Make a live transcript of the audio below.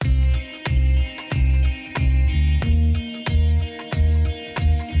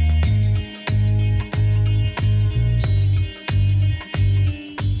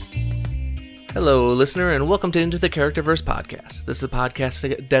listener, and welcome to Into the Characterverse podcast. This is a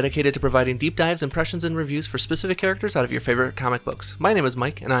podcast dedicated to providing deep dives, impressions, and reviews for specific characters out of your favorite comic books. My name is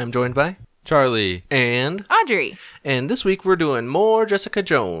Mike, and I am joined by Charlie and Audrey. And this week we're doing more Jessica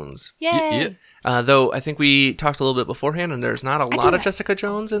Jones. Yay! Though I think we talked a little bit beforehand, and there's not a lot of Jessica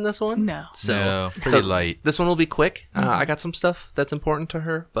Jones in this one. No. Pretty light. This one will be quick. I got some stuff that's important to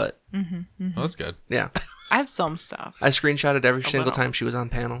her, but Oh, that's good. yeah. I have some stuff. I screenshotted every single little. time she was on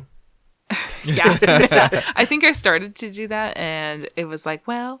panel. Yeah. I think I started to do that, and it was like,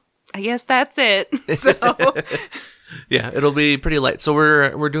 well, I guess that's it. So, Yeah, it'll be pretty light. So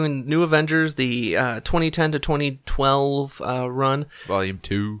we're doing New Avengers, the 2010 to 2012 run. Volume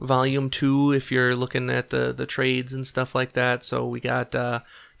 2. Volume 2, if you're looking at the trades and stuff like that. So we got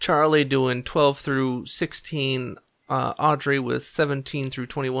Charlie doing 12 through 16, Audrey with 17 through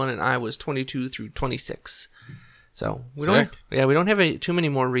 21, and I was 22 through 26. So we don't have too many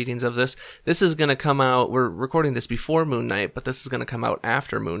more readings of this. This is going to come out. We're recording this before Moon Knight, but this is going to come out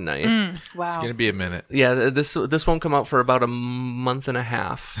after Moon Knight. wow. It's going to be a minute. Yeah, this won't come out for about a month and a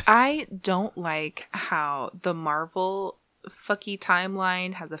half. I don't like how the Marvel fucky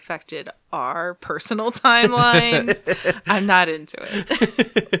timeline has affected our personal timelines. I'm not into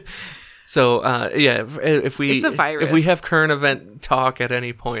it. So yeah, if we It's a virus. if we have current event talk at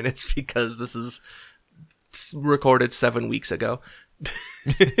any point, it's because this is recorded 7 weeks ago.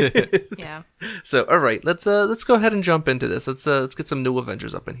 Yeah. So all right, let's go ahead and jump into this. Let's get some New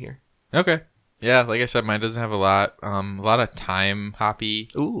Avengers up in here. Okay. Yeah, like I said, mine doesn't have a lot of time hoppy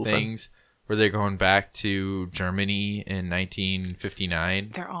things where they're going back to Germany in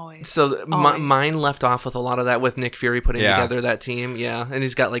 1959. They're always. So mine left off with a lot of that with Nick Fury putting Yeah. together that team. Yeah, and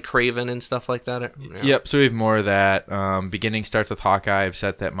he's got like Craven and stuff like that. Yeah. Yep, so we have more of that. Beginning starts with Hawkeye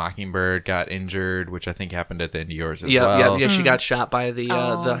upset that Mockingbird got injured, which I think happened at the end of yours as well. Yeah. She got shot by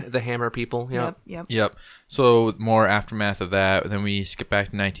the Hammer people. Yeah. Yep. So more aftermath of that. Then we skip back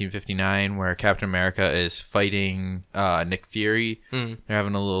to 1959 where Captain America is fighting Nick Fury. They're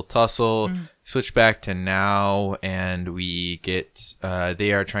having a little tussle. Switch back to now, and we get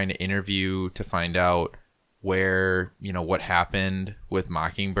they are trying to interview to find out where, what happened with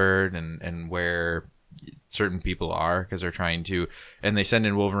Mockingbird and where certain people are, because they're trying to, and they send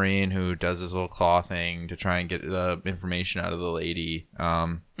in Wolverine, who does this little claw thing to try and get the information out of the lady.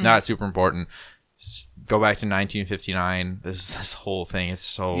 Not super important. Go back to 1959. This whole thing is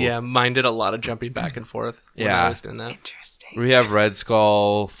so... Yeah, mine did a lot of jumping back and forth when I was doing that. Interesting. We have Red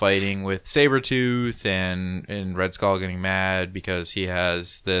Skull fighting with Sabretooth, and Red Skull getting mad because he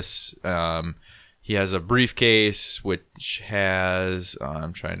has this... he has a briefcase which has...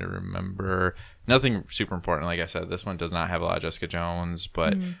 I'm trying to remember... Nothing super important, like I said. This one does not have a lot of Jessica Jones,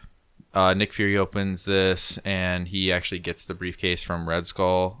 but... Nick Fury opens this, and he actually gets the briefcase from Red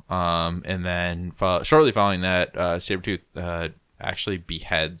Skull. And then shortly following that, Sabretooth actually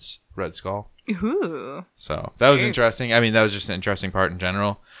beheads Red Skull. Ooh. So that was interesting. I mean, that was just an interesting part in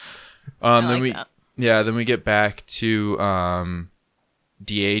general. Then we get back to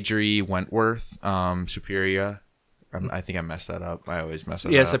Deirdre Wentworth, Superior. I think I messed that up. I always mess it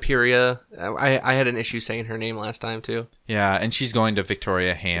up. Yeah, Superior. I had an issue saying her name last time too. Yeah, and she's going to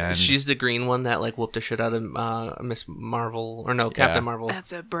Victoria Hand. She's the green one that like whooped the shit out of Miss Marvel, or no, Captain Marvel.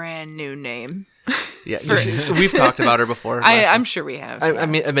 That's a brand new name. Yeah, we've talked about her before. I'm sure we have. I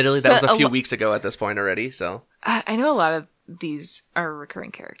mean, admittedly, that was a few weeks ago at this point already. So I know a lot of these are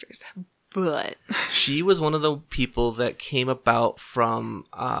recurring characters, but she was one of the people that came about from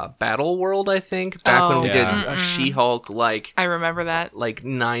Battle World, I think, back when we did She-Hulk, like I remember that like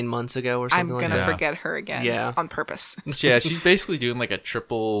 9 months ago or something. I'm gonna forget her again. On purpose. Yeah, she's basically doing like a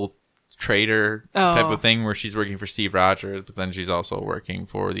triple trader type of thing where she's working for Steve Rogers, but then she's also working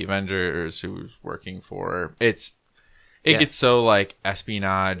for the Avengers, who's working for it gets so like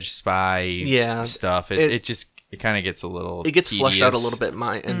espionage spy stuff. It kind of gets a little It gets tedious. flushed out a little bit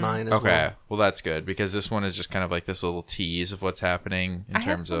in mine as well. Okay, well that's good, because this one is just kind of like this little tease of what's happening in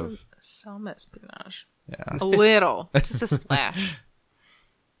terms of some espionage. Yeah. A little. Just a splash.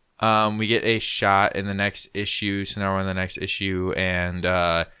 We get a shot in the next issue, so now we're in the next issue,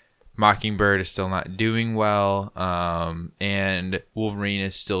 and Mockingbird is still not doing well, and Wolverine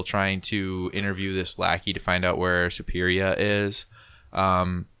is still trying to interview this lackey to find out where Superior is.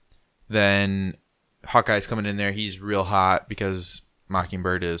 Then Hawkeye's coming in there. He's real hot because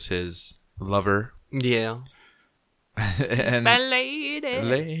Mockingbird is his lover. Yeah. And my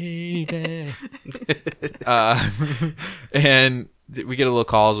lady. And we get a little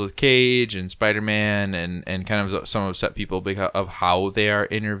calls with Cage and Spider-Man and kind of some upset people because of how they are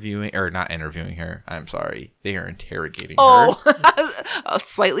not interviewing her. I'm sorry. They are interrogating her. A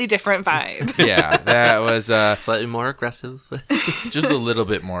slightly different vibe. Yeah, that was Slightly more aggressive. just a little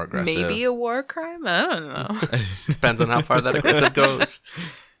bit more aggressive. Maybe a war crime? I don't know. Depends on how far that aggressive goes.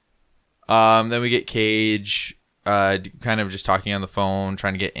 Then we get Cage kind of just talking on the phone,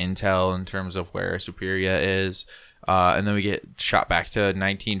 trying to get intel in terms of where Superia is. And then we get shot back to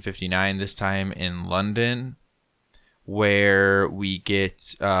 1959, this time in London, where we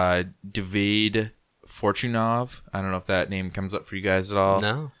get David Fortunov. I don't know if that name comes up for you guys at all.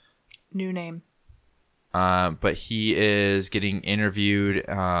 No. New name. But he is getting interviewed,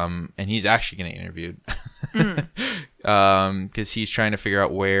 and he's actually getting interviewed because he's trying to figure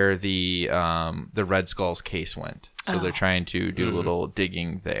out where the Red Skull's case went. So they're trying to do a little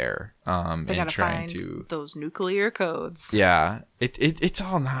digging there, They and gotta trying find to. those nuclear codes. Yeah, it's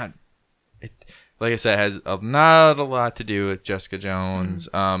all not. Like I said, it has not a lot to do with Jessica Jones.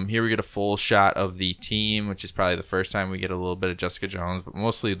 Here we get a full shot of the team, which is probably the first time we get a little bit of Jessica Jones, but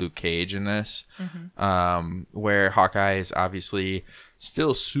mostly Luke Cage in this, where Hawkeye is obviously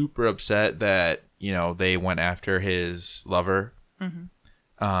still super upset that, they went after his lover.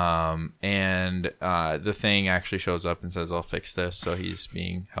 And the Thing actually shows up and says, I'll fix this. So he's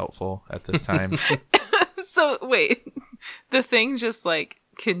being helpful at this time. So, wait. The Thing just,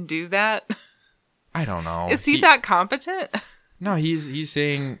 can do that? I don't know. Is he that competent? No, he's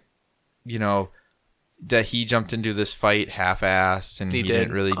saying, that he jumped into this fight half-assed and he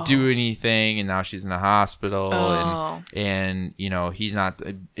didn't really do anything, and now she's in the hospital, and he's not,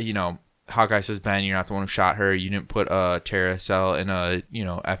 Hawkeye says, Ben, you're not the one who shot her. You didn't put a Terracell in a,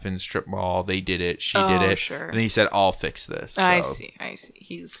 effing strip mall. They did it. She did it. Sure. And he said, I'll fix this. So. I see.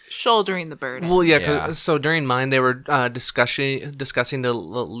 He's shouldering the burden. Well, yeah. So during mine, they were discussing the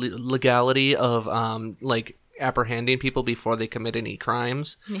legality of apprehending people before they commit any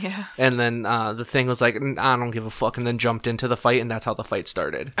crimes. Yeah. And then the Thing was like, I don't give a fuck, and then jumped into the fight, and that's how the fight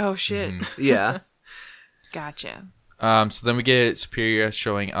started. Oh, shit. Yeah. Gotcha. So then we get Superia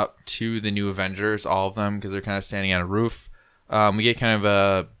showing up to the new Avengers, all of them, because they're kind of standing on a roof. We get kind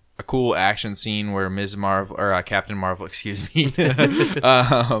of a cool action scene where Ms. Marvel, or Captain Marvel, excuse me,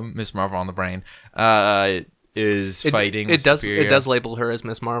 Ms. Marvel on the brain, is fighting with Superia. It does label her as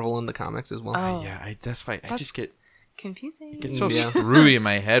Miss Marvel in the comics as well. Oh. Yeah, that's why I just get confusing. Get so screwy in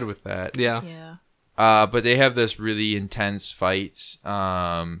my head with that. Yeah. But they have this really intense fight,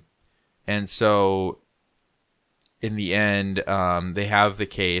 and so in the end, they have the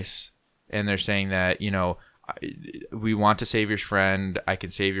case, and they're saying that, we want to save your friend. I can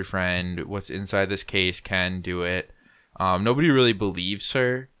save your friend. What's inside this case can do it. Nobody really believes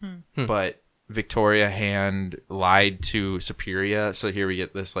her, but Victoria Hand lied to Superia. So here we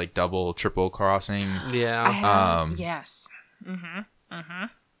get this double, triple crossing. Yeah. Yes.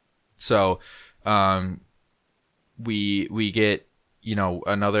 So, we get,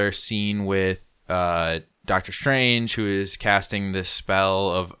 another scene with, Doctor Strange, who is casting this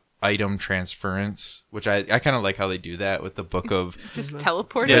spell of item transference, which I kind of like how they do that with the book of just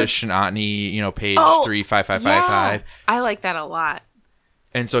teleporting. The Shinotni, page 35555. I like that a lot.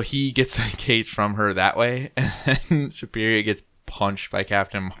 And so he gets the case from her that way, and then Superia gets punched by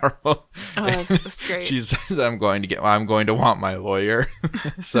Captain Marvel. Oh, that's great. She says, "I'm going to want my lawyer."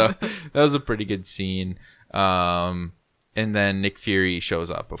 So that was a pretty good scene. And then Nick Fury shows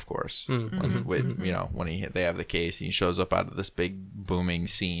up, of course, when they have the case, and he shows up out of this big booming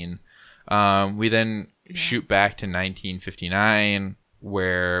scene. We then shoot back to 1959,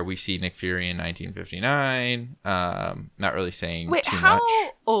 where we see Nick Fury in 1959. Not really saying too much. How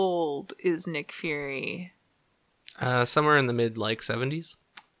old is Nick Fury? Somewhere in the mid 70s.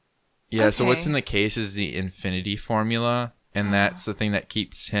 Yeah. Okay. So what's in the case is the Infinity Formula. And that's the thing that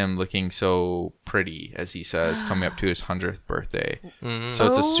keeps him looking so pretty, as he says, coming up to his 100th birthday. So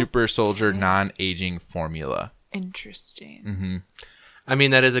it's a super soldier non-aging formula. Interesting. I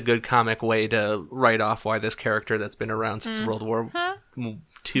mean, that is a good comic way to write off why this character that's been around since World War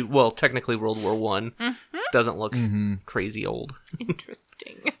II, well, technically World War I, doesn't look crazy old.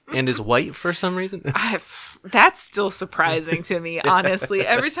 Interesting. And is white for some reason. That's still surprising to me, honestly.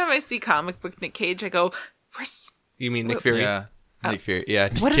 Every time I see comic book Nick Cage, I go, where's... You mean Nick Fury? Yeah. Nick Fury. Yeah.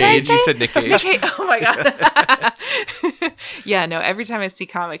 Nick what Cage. Did I say? You said Nick Cage. Oh my god. Yeah, no, every time I see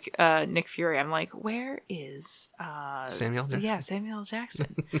comic Nick Fury, I'm like, where is Samuel Jackson? Yeah, Samuel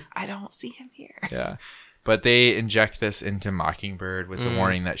Jackson. I don't see him here. Yeah. But they inject this into Mockingbird with the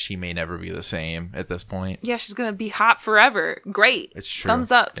warning that she may never be the same at this point. Yeah, she's gonna be hot forever. Great. It's true.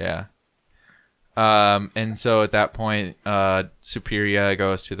 Thumbs up. Yeah. And so at that point, Superia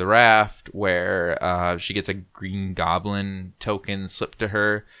goes to the raft where she gets a Green Goblin token slipped to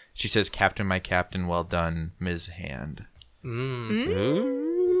her. She says, "Captain, my captain, well done, Ms. Hand."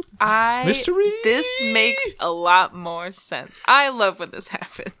 Ooh. Mystery. This makes a lot more sense. I love when this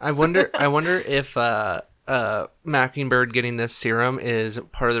happens. I wonder if Mockingbird getting this serum is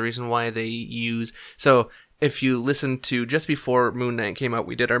part of the reason why they use. So if you listen to just before Moon Knight came out,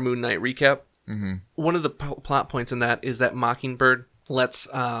 we did our Moon Knight recap. Mm-hmm. One of the plot points in that is that Mockingbird lets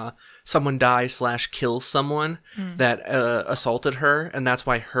someone die / kill someone that assaulted her, and that's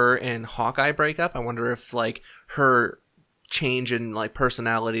why her and Hawkeye break up. I wonder if like her change in like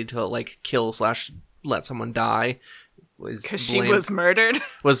personality to like kill / let someone die because she was murdered.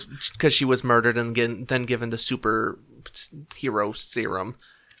 Was because she was murdered and then given the super hero serum.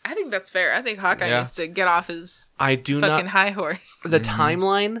 I think that's fair. I think Hawkeye needs to get off his fucking high horse. The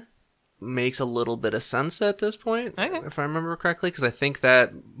timeline makes a little bit of sense at this point, if I remember correctly, because I think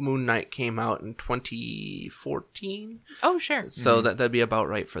that Moon Knight came out in 2014. Oh, sure. So that'd be about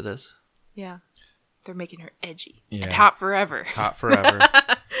right for this. Yeah. They're making her edgy and hot forever. Hot forever.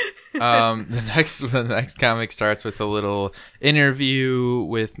 The next comic starts with a little interview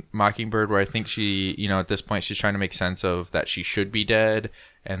with Mockingbird where I think she, at this point she's trying to make sense of that she should be dead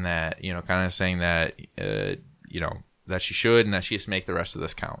and that, kind of saying that, that she should and that she has to make the rest of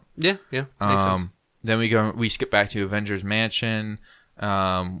this count. Yeah, makes sense. Then we skip back to Avengers Mansion,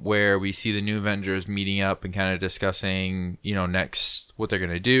 where we see the new Avengers meeting up and kind of discussing, next what they're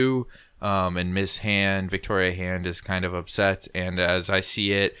gonna do. And Miss Hand, Victoria Hand, is kind of upset. And as I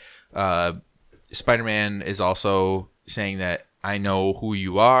see it, Spider-Man is also saying that I know who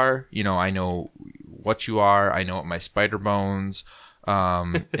you are. I know what you are. I know what my spider bones.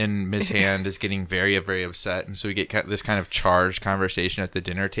 And Miss Hand is getting very, very upset. And so we get this kind of charged conversation at the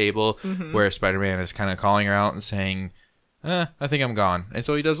dinner table where Spider-Man is kind of calling her out and saying, I think I'm gone. And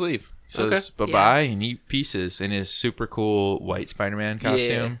so he does leave. He says bye-bye and eat pieces in his super cool white Spider-Man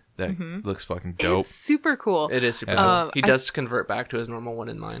costume. That looks fucking dope. It's super cool. It is super cool. He does convert back to his normal one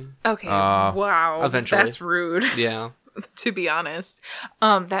in mine. Okay. Wow. Eventually. That's rude. Yeah. To be honest.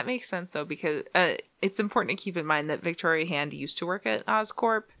 That makes sense, though, because it's important to keep in mind that Victoria Hand used to work at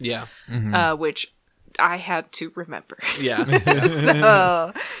Oscorp. Yeah. Which I had to remember. Yeah.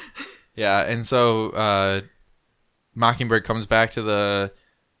 So. Yeah, and so Mockingbird comes back to the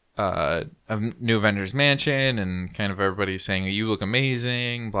New Avengers Mansion and kind of everybody's saying, you look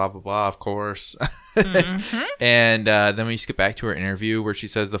amazing, blah, blah, blah, of course. And then we skip back to her interview where she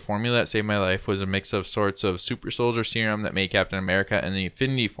says the formula that saved my life was a mix of sorts of super soldier serum that made Captain America and the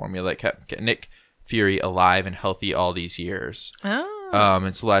Infinity formula that kept Nick Fury alive and healthy all these years.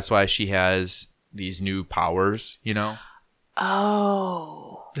 And so that's why she has these new powers,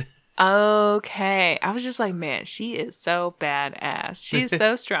 Oh. Okay. I was just like, man, she is so badass. She's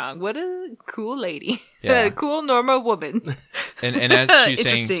so strong. What a cool lady. Yeah. A cool normal woman. And as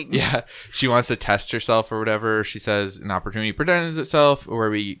she's saying, she wants to test herself or whatever, she says an opportunity presents itself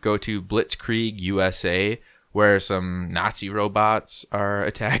where we go to Blitzkrieg, USA, where some Nazi robots are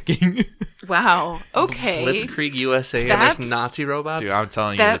attacking. Wow. Okay. Blitzkrieg, USA, and there's Nazi robots? Dude, I'm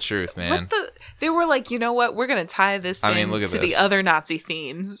telling you the truth, man. They were like, you know what? We're going to tie this to the other Nazi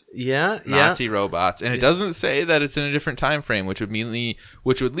themes. Yeah. Nazi robots. And it doesn't say that it's in a different time frame, which would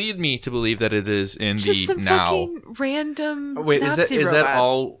lead me to believe that it is in just the some now. Fucking random Wait, Nazi is that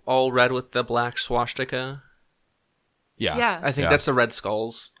robots. all red with the black swastika? Yeah. I think that's the Red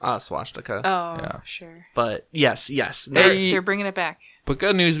Skull's swastika. Oh, yeah. Sure. But yes. They're bringing it back. But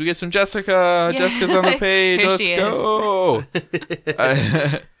good news, we get some Jessica. Yeah. Jessica's on the page. Let's go.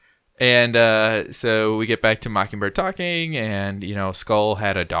 And so we get back to Mockingbird talking, and Skull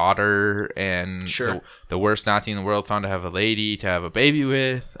had a daughter, and the worst Nazi in the world found to have a lady to have a baby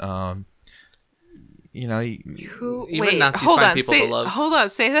with. Even Nazis find people to love. Hold on,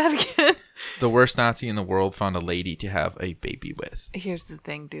 say that again. The worst Nazi in the world found a lady to have a baby with. Here's the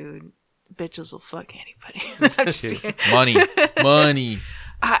thing, dude. Bitches will fuck anybody. I'm just Money.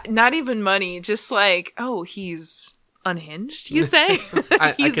 Not even money. Just like, he's unhinged, you say?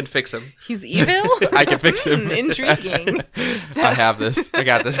 I can fix him. He's evil? I can fix him. Intriguing. I have this. I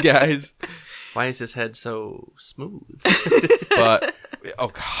got this, guys. Why is his head so smooth? But, oh,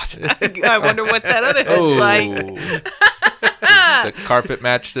 God. I wonder what that other head's like. The carpet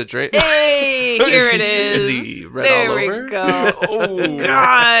match the drape. Hey, here it is. Is he red there all over? We go. Oh,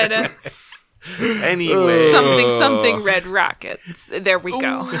 God. Anyway. Something red rockets. There we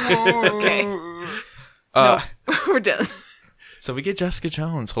go. Okay. We're done. So we get Jessica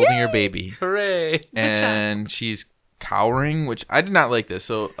Jones holding her baby. Hooray. And she's cowering, which I did not like this.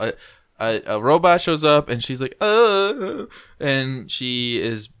 So a robot shows up and she's like, and she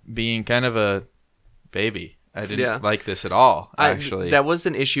is being kind of a baby. I didn't like this at all, actually. That was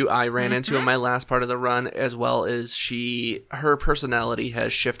an issue I ran into in my last part of the run, as well as her personality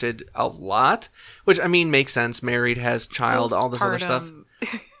has shifted a lot, which, I mean, makes sense. Married, has child, all this other stuff.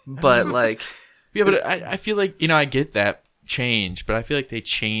 But, like... Yeah, but I feel like, I get that change, but I feel like they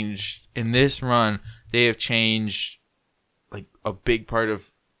changed... In this run, they have changed, like, a big part of,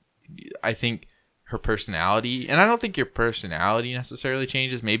 I think, her personality. And I don't think your personality necessarily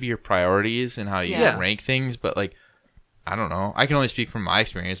changes. Maybe your priorities and how you rank things, but, like, I don't know. I can only speak from my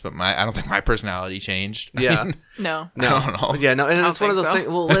experience, but I don't think my personality changed. Yeah. I mean, No. I don't know. Yeah, no, and it's one of those things.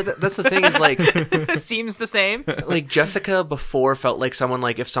 Well, that's the thing is, like... Seems the same. Like, Jessica before felt like someone,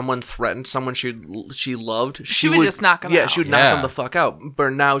 like, if someone threatened someone she loved, she would just knock them out. Yeah, she would knock them the fuck out.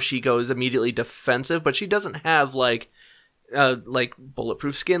 But now she goes immediately defensive, but she doesn't have, like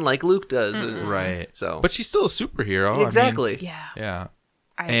bulletproof skin like Luke does. Right. So, but she's still a superhero. Exactly. I mean, Yeah. Yeah.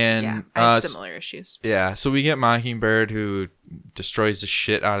 I had similar issues. Yeah, so we get Mockingbird, who destroys the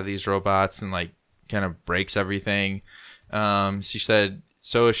shit out of these robots and, like, kind of breaks everything. She said,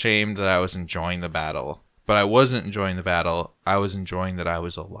 so ashamed that I was enjoying the battle. But I wasn't enjoying the battle. I was enjoying that I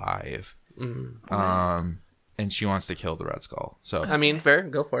was alive. And she wants to kill the Red Skull. So, I mean, fair.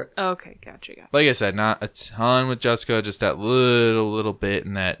 Go for it. Okay, gotcha. like I said, not a ton with Jessica, just that little bit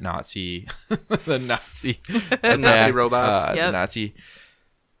in that Nazi, the Nazi robots. The Nazi.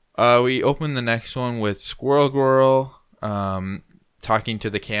 We open the next one with Squirrel Girl, talking to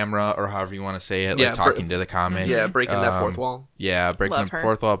the camera, or however you want to say it, like talking to the comic. Yeah, breaking that fourth wall. Yeah, breaking the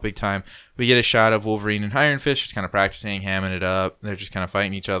fourth wall big time. We get a shot of Wolverine and Iron Fist just kind of practicing, hamming it up. They're just kind of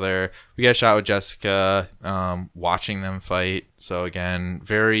fighting each other. We get a shot with Jessica, watching them fight. So again,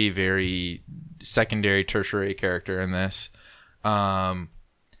 very, very secondary, tertiary character in this. And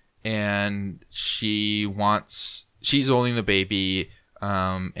she's holding the baby.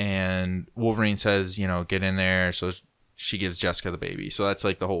 And Wolverine says, get in there. So she gives Jessica the baby. So that's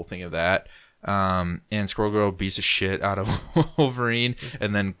like the whole thing of that. And Squirrel Girl beats the shit out of Wolverine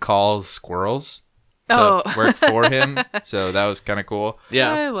and then calls squirrels to work for him. So that was kind of cool.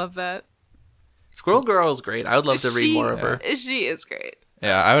 Yeah. I love that. Squirrel Girl is great. I would love to read more of her. She is great.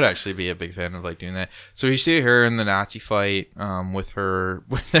 Yeah, I would actually be a big fan of, like, doing that. So you see her in the Nazi fight, with her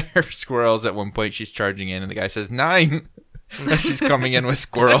squirrels. At one point she's charging in and the guy says 9. She's coming in with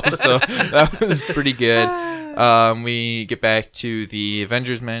squirrels, so that was pretty good. We get back to the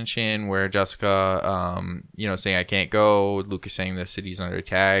Avengers mansion where Jessica, saying I can't go. Luke is saying the city's under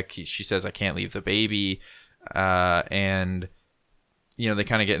attack. She says I can't leave the baby, and they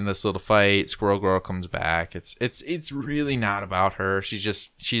kind of get in this little fight. Squirrel Girl comes back. It's really not about her.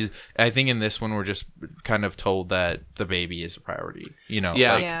 I think in this one we're just kind of told that the baby is a priority.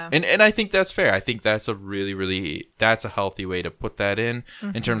 And I think that's fair. I think that's a really, really, that's a healthy way to put that in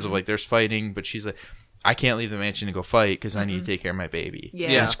terms of, like, there's fighting, but she's like, I can't leave the mansion to go fight because I need to take care of my baby. Yeah.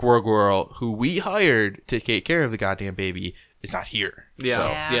 And Squirrel Girl, who we hired to take care of the goddamn baby, is not here.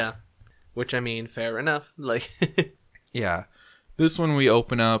 Yeah. Which, I mean, fair enough. Like, yeah. This one we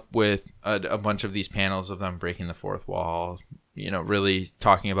open up with a bunch of these panels of them breaking the fourth wall, really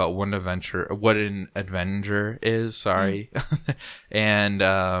talking about what an Avenger is, sorry. And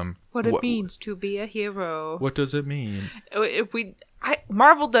what it means to be a hero. What does it mean?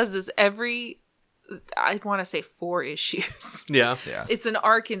 Marvel does this I want to say 4 issues. Yeah. It's an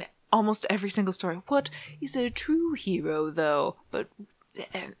arc in almost every single story. What is a true hero, though? But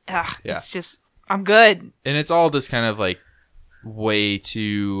it's just, I'm good. And it's all this kind of, like, way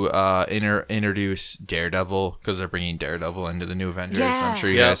to introduce Daredevil, because they're bringing Daredevil into the new Avengers. Yeah. I'm sure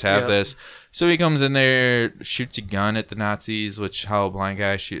you guys have this. So he comes in there, shoots a gun at the Nazis, which how a blind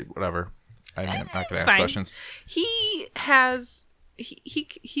guy shoot, whatever. I'm not going to ask questions. He has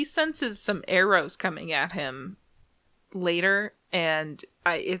he senses some arrows coming at him later, and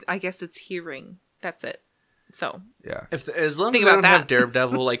I guess it's hearing. That's it. So yeah, as long as they don't have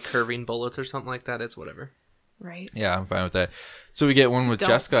Daredevil like curving bullets or something like that, it's whatever. Right. Yeah, I'm fine with that. So we get one with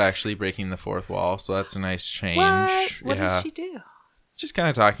Jessica actually breaking the fourth wall, so that's a nice change. What does she do? Just kind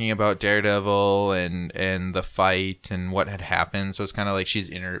of talking about Daredevil and the fight and what had happened. So it's kind of like she's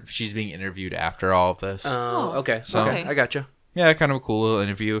being interviewed after all of this. Oh, okay. So, okay, I gotcha. Yeah, kind of a cool little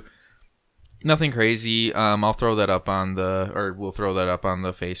interview. Nothing crazy. I'll throw that up on we'll throw that up on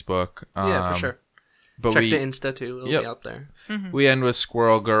the Facebook. Yeah, for sure. But check the Insta too. It'll be out there. Mm-hmm. We end with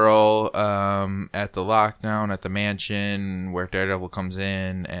Squirrel Girl at the lockdown at the mansion where Daredevil comes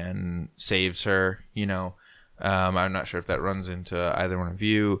in and saves her. I'm not sure if that runs into either one of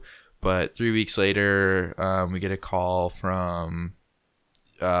you, but 3 weeks later, we get a call from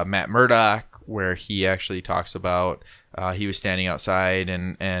Matt Murdock, where he actually talks about he was standing outside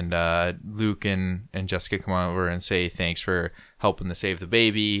and Luke and Jessica come over and say thanks for helping to save the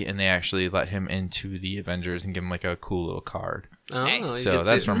baby, and they actually let him into the Avengers and give him like a cool little card. Oh, Nice. So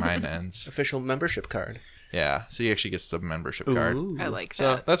that's where mine ends. official membership card. Yeah, so he actually gets the membership card. Ooh. I like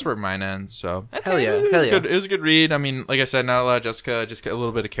So that. that's where mine ends. So Hell yeah, it was, hell yeah. good. It was a good read. I mean, like I said, not a lot of Jessica, just a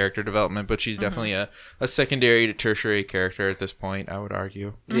little bit of character development, but she's definitely a secondary to tertiary character at this point, I would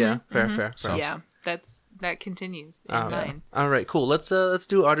argue. Yeah, fair. So- Yeah, that continues in Okay. mine. All right, cool. Let's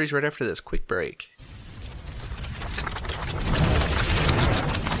do Audrey's right after this. Quick break.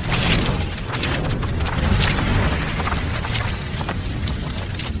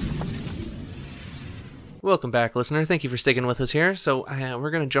 Welcome back, listener. Thank you for sticking with us here. So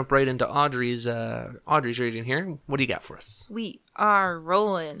we're gonna jump right into Audrey's reading here. What do you got for us? We are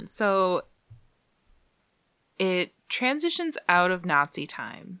rolling. So it transitions out of Nazi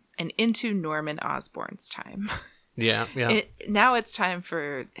time and into Norman Osborn's time. Yeah. Now it's time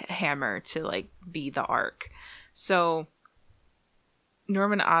for Hammer to like be the arc. So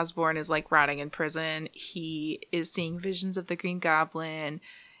Norman Osborn is like rotting in prison. He is seeing visions of the Green Goblin,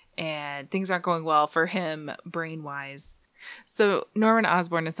 and things aren't going well for him brain wise. So Norman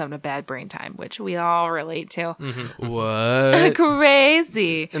Osborn is having a bad brain time, which we all relate to. What?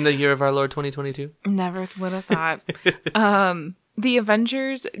 Crazy. In the year of our Lord 2022. Never would have thought. The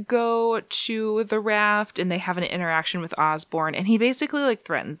Avengers go to the raft and they have an interaction with Osborn, and he basically like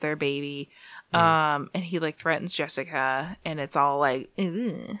threatens their baby. And he like threatens Jessica, and it's all like,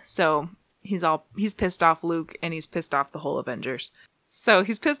 ugh. So he's pissed off Luke, and he's pissed off the whole Avengers. So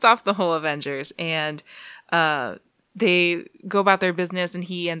he's pissed off the whole Avengers, and they go about their business, and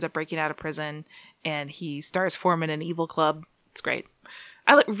he ends up breaking out of prison, and he starts forming an evil club. It's great.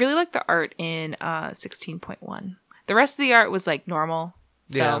 I really like the art in 16.1. The rest of the art was like normal,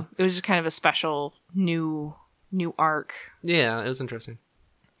 so Yeah. it was just kind of a special new arc. Yeah, it was interesting.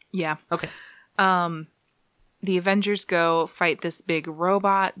 Yeah. Okay. The Avengers go fight this big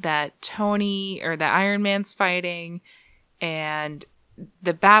robot that Iron Man's fighting, and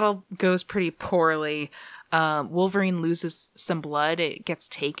the battle goes pretty poorly. Wolverine loses some blood. It gets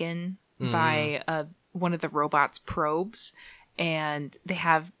taken by one of the robot's probes, and they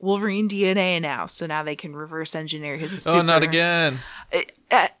have Wolverine DNA now, so now they can reverse engineer his super. Oh, not again. If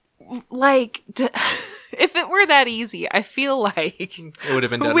it were that easy, I feel like It would have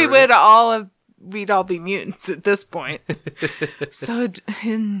been done we already. we'd all be mutants at this point. So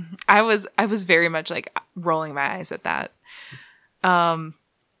I was very much like rolling my eyes at that. And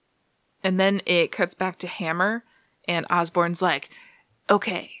then it cuts back to Hammer, and Osborn's like,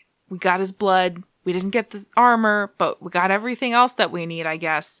 okay, we got his blood. We didn't get this armor, but we got everything else that we need, I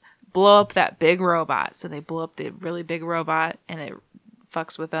guess. Blow up that big robot. So they blow up the really big robot, and it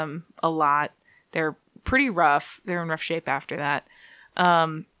fucks with them a lot. They're pretty rough. They're in rough shape after that.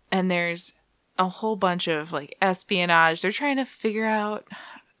 And there's a whole bunch of like espionage. They're trying to figure out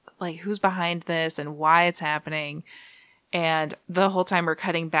like who's behind this and why it's happening. And the whole time we're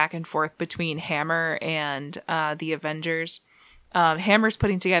cutting back and forth between Hammer and the Avengers. Hammer's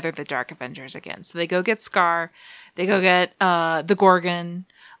putting together the Dark Avengers again. So they go get Scar. They go get the Gorgon.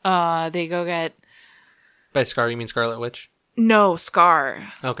 They go get... By Scar, you mean Scarlet Witch? No,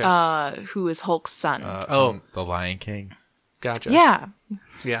 Scar. Okay. Who is Hulk's son. From The Lion King. Gotcha. Yeah,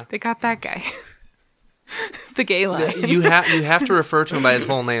 Yeah. they got that guy. The gay lion. You have to refer to him by his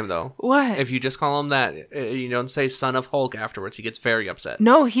whole name, though. What? If you just call him that, you don't say son of Hulk afterwards. He gets very upset.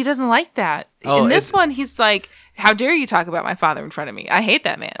 No, he doesn't like that. Oh, In this one, he's like, how dare you talk about my father in front of me? I hate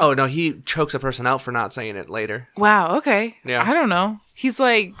that man. Oh, no, he chokes a person out for not saying it later. Wow, okay. Yeah. I don't know. He's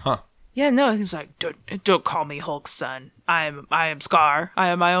like, Huh. yeah, no, he's like, don't call me Hulk's son. I am Scar. I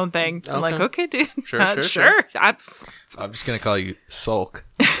am my own thing. I'm like, okay, dude. Sure. Sure. I'm just going to call you Sulk.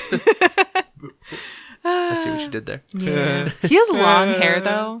 I see what you did there. Yeah. He has long hair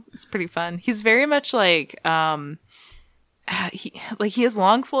though. It's pretty fun. He's very much like he has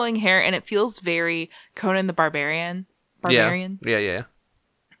long flowing hair, and it feels very Conan the Barbarian. Yeah.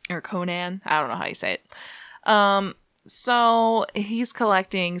 Or Conan. I don't know how you say it. So he's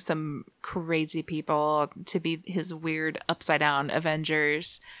collecting some crazy people to be his weird upside down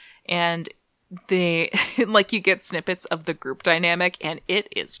Avengers, and they like you get snippets of the group dynamic, and it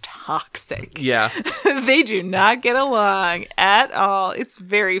is toxic. Yeah. They do not get along at all. It's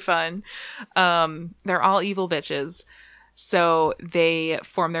very fun. They're all evil bitches. So they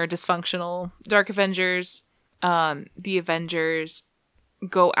form their dysfunctional Dark Avengers. The Avengers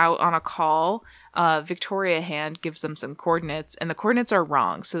go out on a call, Victoria Hand gives them some coordinates, and the coordinates are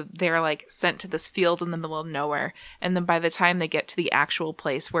wrong. So they're like sent to this field in the middle of nowhere. And then by the time they get to the actual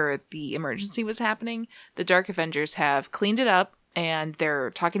place where the emergency was happening, the Dark Avengers have cleaned it up, and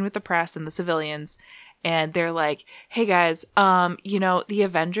they're talking with the press and the civilians. And they're like, hey guys, the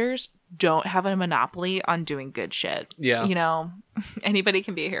Avengers don't have a monopoly on doing good shit. Yeah. Anybody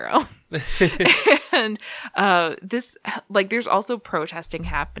can be a hero. And there's also protesting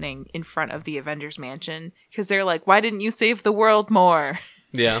happening in front of the Avengers mansion because they're like, why didn't you save the world more?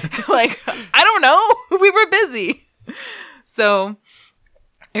 Yeah. Like, I don't know. We were busy. So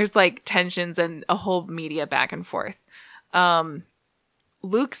there's like tensions and a whole media back and forth.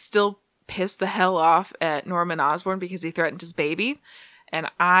 Luke's still pissed the hell off at Norman Osborn because he threatened his baby. And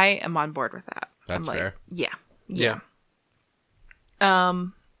I am on board with that. That's fair. Yeah.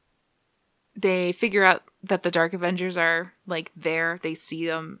 They figure out that the Dark Avengers are like there. They see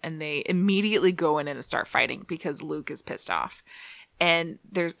them and they immediately go in and start fighting because Luke is pissed off. And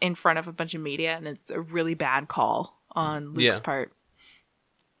there's in front of a bunch of media, and it's a really bad call on Luke's part.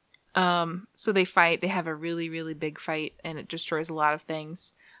 So they fight. They have a really, really big fight, and it destroys a lot of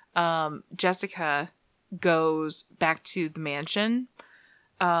things. Jessica goes back to the mansion.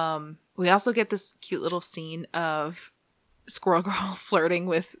 We also get this cute little scene of Squirrel Girl flirting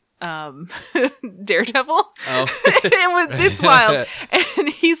with Daredevil. Oh. It's wild. And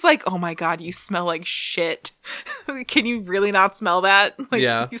he's like, oh my god, you smell like shit. Can you really not smell that? Like,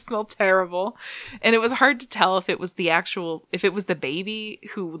 yeah. You smell terrible. And it was hard to tell if it was if it was the baby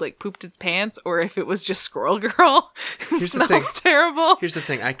who like pooped its pants or if it was just Squirrel Girl who smells terrible. Here's the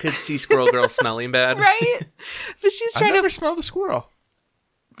thing. I could see Squirrel Girl smelling bad. Right? But she's trying to... I never smelled the squirrel.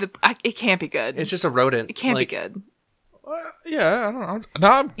 It can't be good. It's just a rodent. It can't be good. Yeah, I don't know.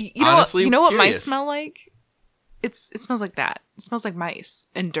 No, I'm honestly, what curious. Mice smell like? It smells like that. It smells like mice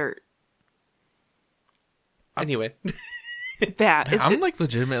and dirt. Anyway. I'm like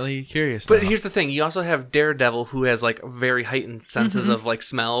legitimately curious. But here's the thing. You also have Daredevil who has like very heightened senses of like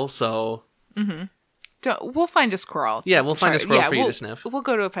smell, so... Mm-hmm. We'll find a squirrel. Yeah, we'll find a squirrel for you to sniff. We'll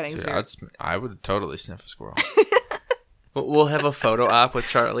go to a petting zoo. I would totally sniff a squirrel. We'll have a photo op with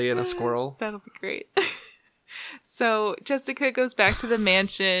Charlie and a squirrel. That'll be great. So Jessica goes back to the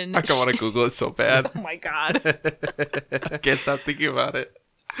mansion. I want to Google it so bad. Oh my god. I can't stop thinking about it.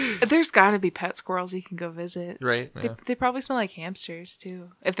 There's got to be pet squirrels you can go visit. Right. Yeah. They probably smell like hamsters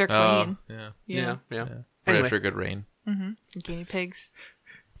too, if they're clean. Yeah. Right Anyway. after a good rain. Mm-hmm. Guinea pigs.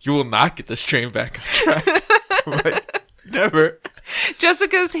 You will not get this train back on track. Like, never.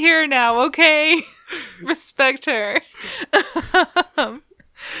 Jessica's here now, okay? Respect her.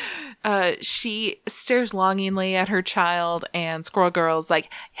 She stares longingly at her child, and Squirrel Girl's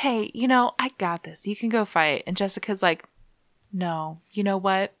like, hey, I got this. You can go fight. And Jessica's like, no, you know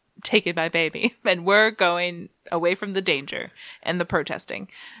what? Take it, my baby. And we're going away from the danger and the protesting.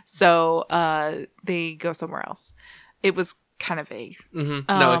 So they go somewhere else. It was kind of vague.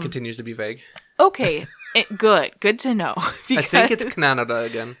 Mm-hmm. No, it continues to be vague. Okay, good to know. I think it's Canada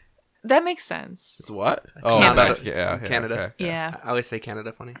again. That makes sense. It's what? Oh, Canada. Canada. Okay. Yeah. I always say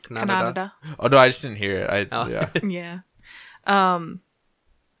Canada funny. Canada. Oh, no, I just didn't hear it. Yeah.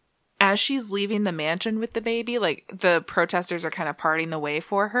 As she's leaving the mansion with the baby, like the protesters are kind of parting the way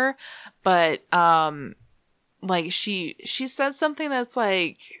for her, but like she says something that's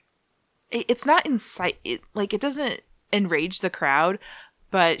like it's not it doesn't enrage the crowd,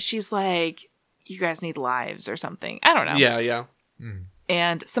 but she's like, you guys need lives or something. I don't know. Yeah.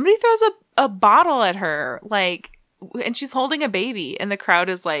 And somebody throws a bottle at her, like, and she's holding a baby, and the crowd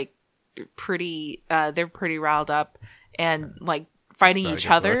is like they're pretty riled up and like fighting each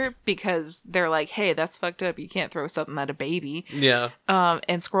other because they're like, hey, that's fucked up. You can't throw something at a baby. Yeah.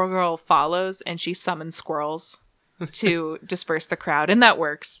 And Squirrel Girl follows, and she summons squirrels to disperse the crowd, and that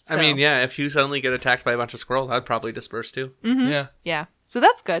works. So. I mean, yeah, if you suddenly get attacked by a bunch of squirrels, I'd probably disperse too. Mm-hmm. Yeah. So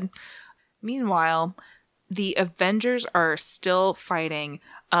that's good. Meanwhile, the Avengers are still fighting,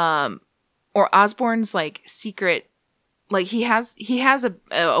 or Osborn's like secret, like he has a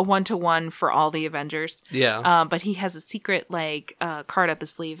 1-to-1 for all the Avengers. Yeah. But he has a secret like card up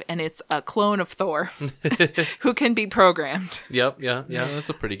his sleeve, and it's a clone of Thor who can be programmed. Yep. Yeah. That's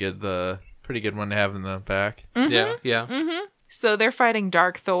a pretty good one to have in the back. Mm-hmm. Yeah. Mm-hmm. So they're fighting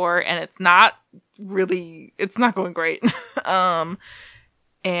Dark Thor, and it's not going great.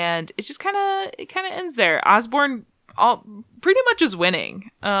 And it just kind of ends there. Osborn pretty much is winning.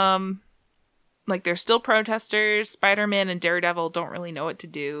 Like they're still protesters. Spider-Man and Daredevil don't really know what to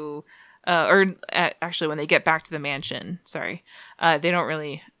do. Actually, when they get back to the mansion, they don't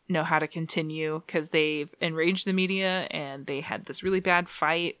really know how to continue because they've enraged the media and they had this really bad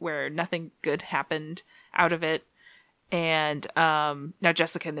fight where nothing good happened out of it. And now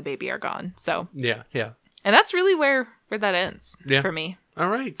Jessica and the baby are gone. So Yeah. and that's really where that ends for me. All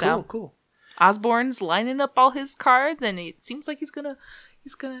right. So- Cool. Osborn's lining up all his cards, and it seems like he's gonna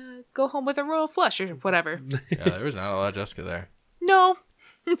go home with a royal flush or whatever. Yeah, there was not a lot of Jessica there. No.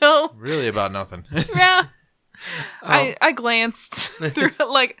 Really about nothing. Yeah. I glanced through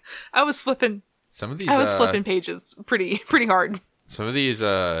like I was flipping Some of these pages pretty hard. Some of these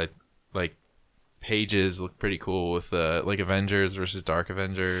like pages look pretty cool with like Avengers versus Dark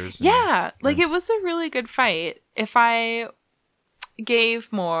Avengers. Yeah, like it was a really good fight. If I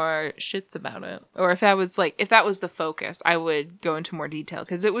gave more shits about it, or if that was the focus, I would go into more detail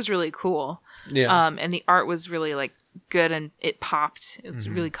because it was really cool. Yeah. And the art was really like good and it popped. It's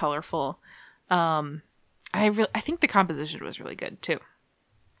really colorful. I think the composition was really good too.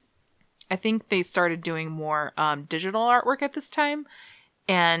 I think they started doing more digital artwork at this time,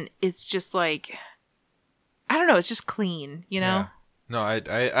 and it's just like I don't know, it's just clean, you know? Yeah.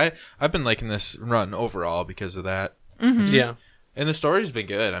 No, I've been liking this run overall because of that. Yeah. And the story's been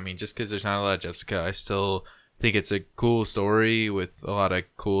good. I mean, just because there's not a lot of Jessica, I still think it's a cool story with a lot of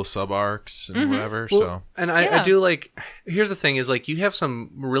cool sub arcs and whatever. Well, So and I do like. Here's the thing: is like you have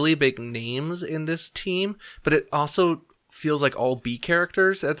some really big names in this team, but it also feels like all B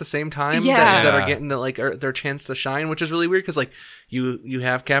characters at the same time that are getting their chance to shine, which is really weird because like you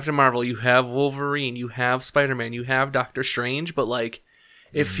have Captain Marvel, you have Wolverine, you have Spider-Man, you have Doctor Strange, but like.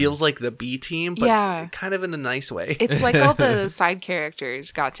 It feels like the B team, but kind of in a nice way. It's like all the side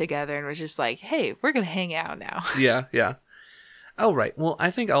characters got together and was just like, hey, we're going to hang out now. Yeah. All right. Well,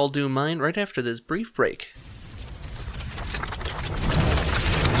 I think I'll do mine right after this brief break.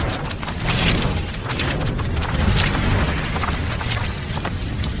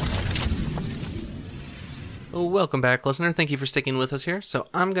 Welcome back, listener. Thank you for sticking with us here. So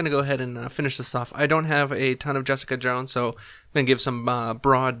I'm going to go ahead and finish this off. I don't have a ton of Jessica Jones, so I'm going to give some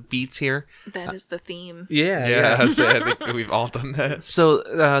broad beats here. That is the theme. Yeah. I think we've all done that. So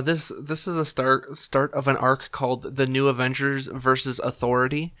this is a start of an arc called The New Avengers versus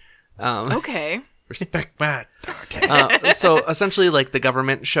Authority. Okay. Respect my authority. So essentially, like the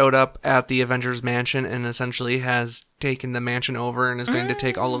government showed up at the Avengers mansion and essentially has taken the mansion over and is going to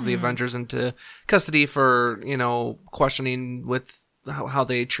take all of the Avengers into custody for questioning with how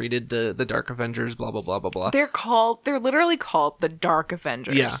they treated the Dark Avengers. Blah blah blah blah blah. They're literally called the Dark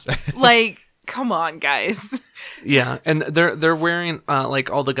Avengers. Yeah. Like, come on, guys. Yeah, and they're wearing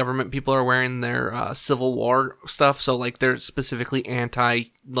like all the government people are wearing their Civil War stuff. So like they're specifically anti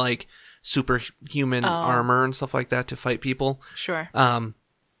like superhuman armor and stuff like that to fight people. Sure.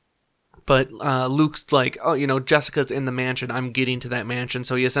 But Luke's like, Jessica's in the mansion. I'm getting to that mansion,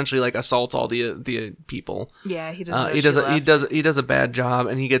 so he essentially like assaults all the people. Yeah, he does. He does a bad job,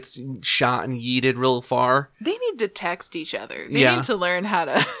 and he gets shot and yeeted real far. They need to text each other. They need to learn how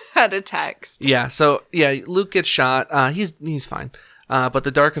to text. Yeah. So Luke gets shot. He's fine. But the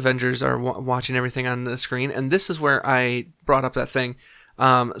Dark Avengers are watching everything on the screen, and this is where I brought up that thing.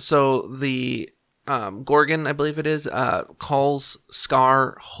 So the Gorgon, I believe it is, calls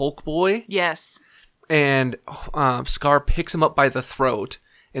Scar Hulk Boy. Yes. And Scar picks him up by the throat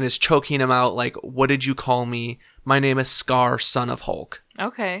and is choking him out like, "What did you call me? My name is Scar, son of Hulk."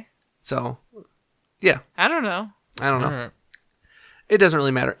 Okay. So, yeah. I don't know. Right. It doesn't really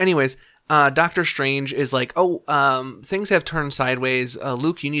matter. Anyways, Doctor Strange is like, things have turned sideways.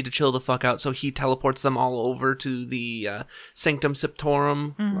 Luke, you need to chill the fuck out. So he teleports them all over to the Sanctum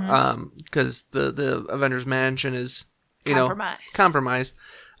Sanctorum, because the Avengers Mansion is, compromised.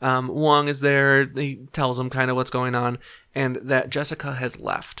 Wong is there. He tells him kind of what's going on, and that Jessica has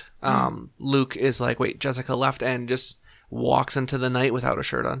left. Luke is like, wait, Jessica left, and just walks into the night without a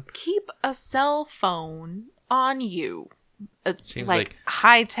shirt on. Keep a cell phone on you. Seems like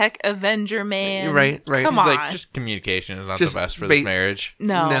high-tech Avenger man. Right. Come Seems on. like just communication is not the best for this marriage.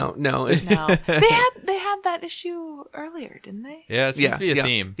 No. No. They had that issue earlier, didn't they? Yeah, it seems to be a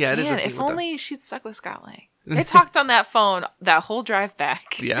theme. Yeah, it is. Man, a theme if with only she'd stuck with Scott Lang. They talked on that phone that whole drive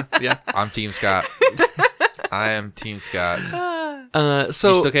back. that. Yeah. I'm Team Scott. I am Team Scott. So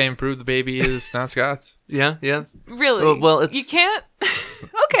You still can't improve the baby is not Scott's. Yeah. Really? Well, it's you can't.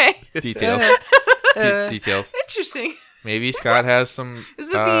 Okay. Details. Details. Interesting. Maybe Scott has some Is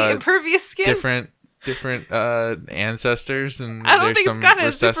it the impervious skin? different ancestors, and I don't there's think some Scott has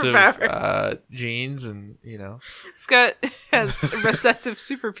recessive superpowers. genes, and Scott has recessive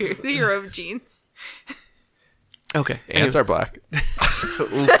superhero genes. okay. ants are black.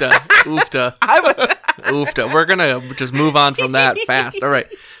 Oofta. I Oofta. We're gonna just move on from that fast. All right.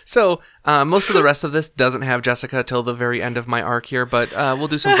 So most of the rest of this doesn't have Jessica till the very end of my arc here, but we'll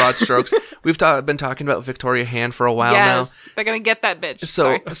do some broad strokes. We've been talking about Victoria Hand for a while now. They're gonna get that bitch.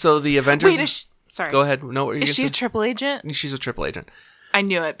 So the Avengers. Wait, sorry. Go ahead. No, is she a triple agent? She's a triple agent. I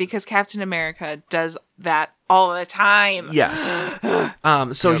knew it because Captain America does that all the time. Yes.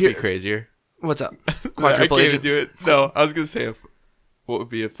 So Here here, be crazier. what's up? I Quadruple can't agent. even do it. No, I was gonna say what would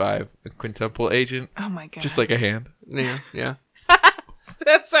be a 5? A quintuple agent? Oh my god. Just like a hand. Yeah.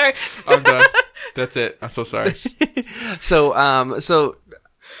 I'm sorry. I'm done. That's it. I'm so sorry. So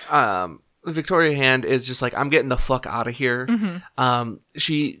Victoria Hand is just like, I'm getting the fuck out of here. Mm-hmm.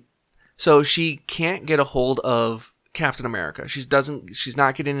 She can't get a hold of Captain America. She's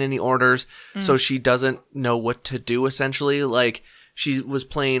not getting any orders, so she doesn't know what to do, essentially. Like, she was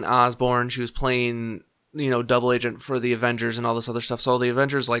playing Osborn, she was playing, double agent for the Avengers and all this other stuff. So the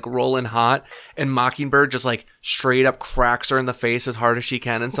Avengers like rolling hot, and Mockingbird just like straight up cracks her in the face as hard as she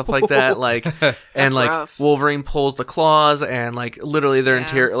can and stuff like that. Like, and like rough. Wolverine pulls the claws, and like literally their Yeah.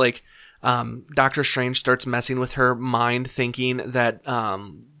 entire like Doctor Strange starts messing with her mind, thinking that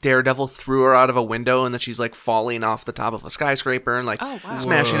Daredevil threw her out of a window and that she's like falling off the top of a skyscraper and like Oh, wow.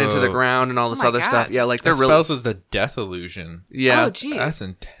 smashing into the Whoa. ground and all this my other God. stuff. Yeah, like That they're really spells was the death illusion. yeah. Oh, geez. That's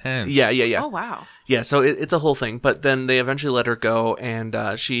intense. Yeah. Oh, wow. Yeah, so it's a whole thing, but then they eventually let her go, and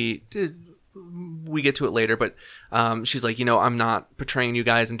we get to it later, but she's like, I'm not betraying you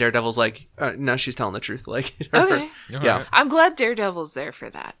guys, and Daredevil's like, no, she's telling the truth. Like, Okay. yeah, Alright. I'm glad Daredevil's there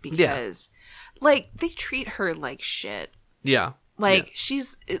for that because, like, they treat her like shit. yeah. Like,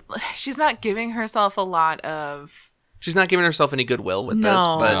 she's not giving herself a lot of... She's not giving herself any goodwill with this,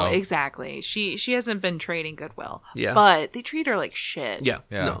 No, but exactly. She hasn't been trading goodwill. Yeah. But they treat her like shit. yeah,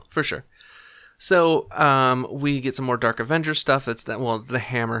 Yeah. no, for sure. So we get some more Dark Avengers stuff. It's the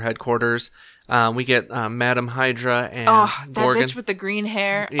Hammer headquarters. We get Madam Hydra and Oh, that Gorgon. bitch with the green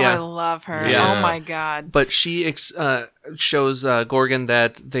hair. Yeah. Oh, I love her. Yeah. Oh my god. But she shows Gorgon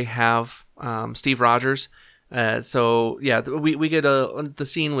that they have Steve Rogers. So yeah, we get the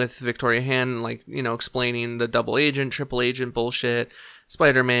scene with Victoria Hand, like, explaining the double agent, triple agent bullshit.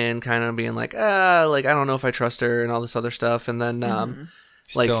 Spider-Man kind of being like, like, I don't know if I trust her and all this other stuff. And then,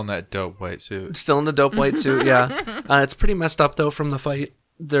 She's like- still in that dope white suit. still in the dope white suit. Yeah. It's pretty messed up though from the fight.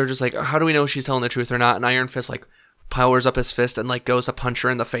 They're just like, how do we know she's telling the truth or not? And Iron Fist like powers up his fist and like goes to punch her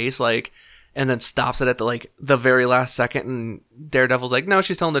in the face, like, and then stops it at the very last second, and Daredevil's like, no,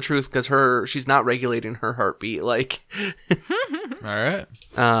 she's telling the truth because she's not regulating her heartbeat, like. All right.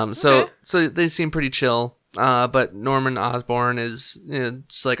 So they seem pretty chill, but Norman Osborn is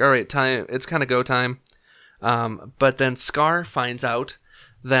just like, all right, time, it's kind of go time. But then Scar finds out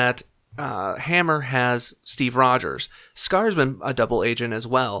that Hammer has Steve Rogers. Scar's been a double agent as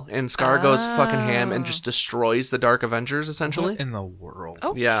well, and Scar goes fucking ham and just destroys the Dark Avengers, essentially. What in the world?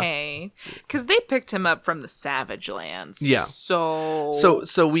 Okay. Because they picked him up from the Savage Lands. Yeah. So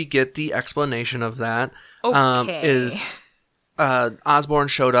we get the explanation of that. Okay. Is Osborn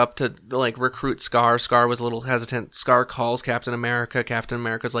showed up to like recruit Scar. Scar was a little hesitant. Scar calls Captain America. Captain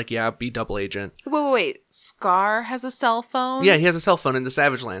America's like, yeah, be double agent. Wait. Scar has a cell phone? Yeah, he has a cell phone in the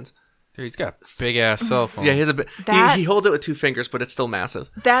Savage Lands. Dude, he's got a big ass cell phone. Yeah, he has a bit. That- He holds it with 2 fingers, but it's still massive.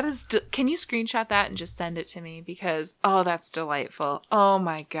 That is... Can you screenshot that and just send it to me? Because, oh, that's delightful. Oh,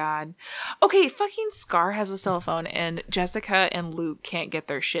 my God. Okay, fucking Scar has a cell phone, and Jessica and Luke can't get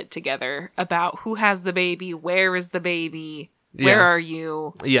their shit together about who has the baby, where is the baby, where Yeah. are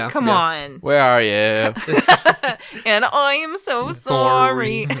you? Yeah, Come yeah. on. Where are you? And I am so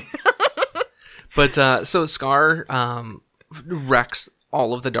sorry. But so Scar wrecks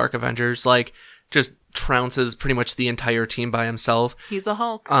all of the Dark Avengers, like just trounces pretty much the entire team by himself. He's a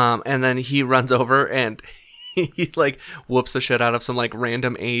Hulk. And then he runs over and he like whoops the shit out of some like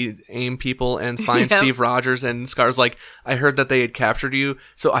random AIM people and finds Yep. Steve Rogers, and Scar's like, I heard that they had captured you,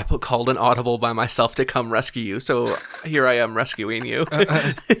 so I called an audible by myself to come rescue you. So here I am rescuing you.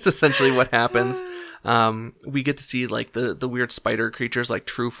 It's essentially what happens. We get to see like the weird spider creatures, like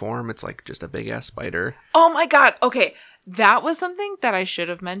true form. It's like just a big ass spider. Oh my God. Okay. That was something that I should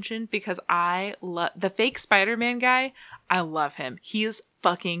have mentioned because I love the fake Spider-Man guy. I love him. He's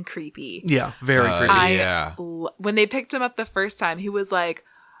fucking creepy. Yeah, very creepy. Yeah. When they picked him up the first time, he was like,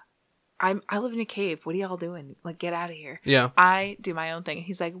 I live in a cave. What are y'all doing? Like, get out of here. Yeah. I do my own thing. And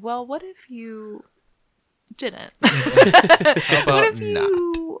he's like, well, what if you didn't? How What about if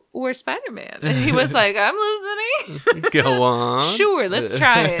you were Spider-Man? And he was like, I'm listening. Go on. Sure, let's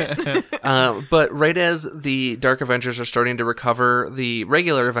try it. But right as the Dark Avengers are starting to recover, the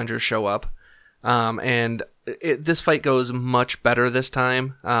regular Avengers show up. And this fight goes much better this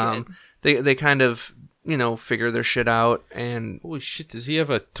time. They kind of figure their shit out. And Holy shit, does he have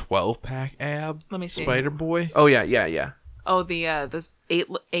a 12-pack ab? Let me see. Spider-Boy? oh yeah. Oh, this eight.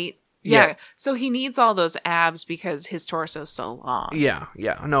 Yeah. Yeah. So he needs all those abs because his torso's so long. Yeah,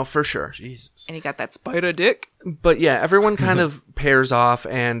 no, for sure. Jesus. And he got that spider dick. But yeah, everyone kind of pairs off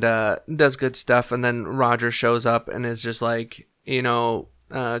and does good stuff, and then Roger shows up and is just like,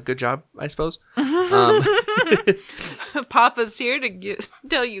 good job, I suppose. Papa's here to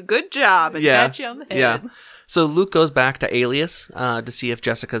tell you good job and pat you on the head. Yeah. So Luke goes back to Alias to see if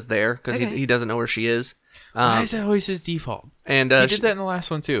Jessica's there because he doesn't know where she is. Why is that always his default? And He did that in the last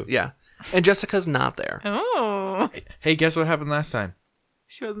one, too. Yeah. And Jessica's not there. Oh. Hey, guess what happened last time?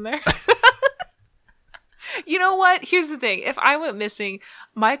 She wasn't there. You know what? Here's the thing. If I went missing,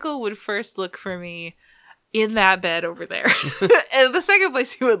 Michael would first look for me in that bed over there. And the second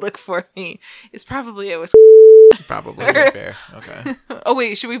place he would look for me is probably it was. Probably. Fair. Okay. Oh,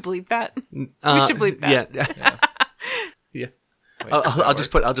 wait. Should we bleep that? We should bleep that. Yeah. Yeah. Wait, I'll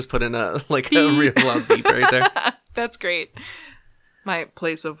just put in a real loud beep right there. That's great. My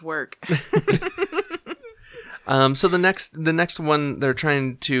place of work. So the next one they're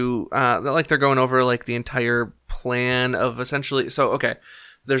trying to they're going over like the entire plan of essentially. So okay,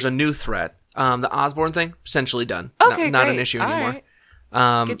 there's a new threat. The Osborn thing essentially done. Okay, not an great. issue All anymore.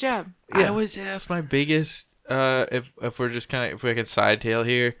 right. Good job. I would say that's my biggest, if we're just kind of, if we can sidetail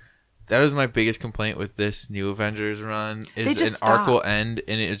here, that was my biggest complaint with this new Avengers run is just an arc will stopped. end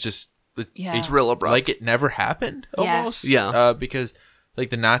and it's just, Yeah. It's real abrupt. like it never happened almost. Yes. Yeah. Because like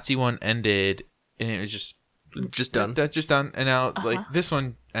the Nazi one ended and it was just done. That's just done. And now like this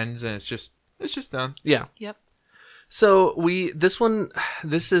one ends and it's just done. Yeah. Yep. So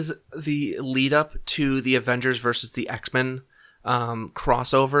this is the lead up to the Avengers versus the X-Men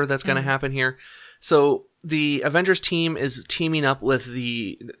crossover that's going to happen here. So the Avengers team is teaming up with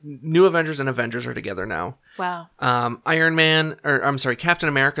the new Avengers, and Avengers are together now. Wow. Captain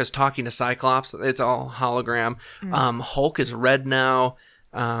America is talking to Cyclops. It's all hologram. Hulk is red now.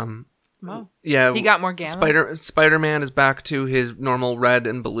 Wow. Yeah. He got more gamma. Spider-Man is back to his normal red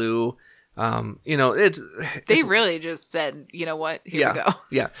and blue. They really just said, you know what? Here we go.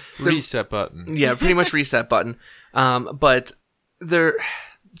 Yeah. Reset button. Yeah, pretty much reset button. But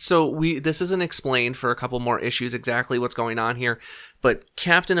this isn't explained for a couple more issues exactly what's going on here, but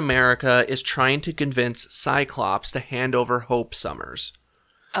Captain America is trying to convince Cyclops to hand over Hope Summers.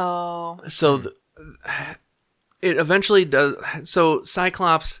 Oh. So it eventually does. So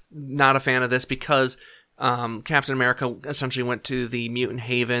Cyclops not a fan of this because Captain America essentially went to the mutant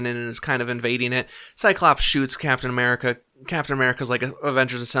haven and is kind of invading it. Cyclops shoots Captain America. Captain America's like,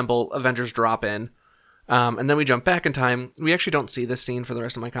 Avengers assemble, Avengers drop in. And then we jump back in time. We actually don't see this scene for the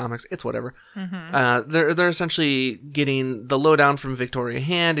rest of my comics. It's whatever. They're essentially getting the lowdown from Victoria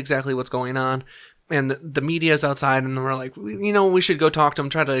Hand, exactly what's going on. And the media's outside, and we're like, we should go talk to him,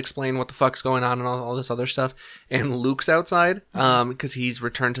 try to explain what the fuck's going on and all this other stuff. And Luke's outside, because he's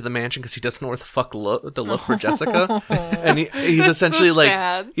returned to the mansion because he doesn't know where the fuck to look for Jessica. And he's essentially so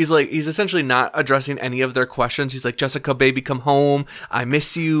sad. he's essentially not addressing any of their questions. He's like, Jessica, baby, come home. I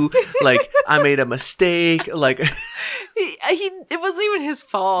miss you. Like, I made a mistake. Like, it wasn't even his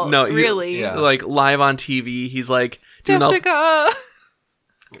fault. no, really. Like live on TV, he's like, doing all- Jessica.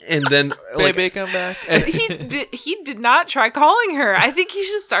 and then Baby, come back. He did not try calling her. I think he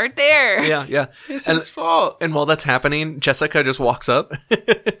should start there. yeah. It's And- his fault. And while that's happening, Jessica just walks up.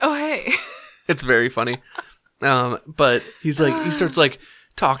 Oh, hey. It's very funny. But he starts like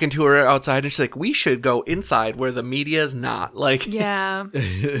talking to her outside, and she's like, we should go inside where the media's not. Like, Yeah.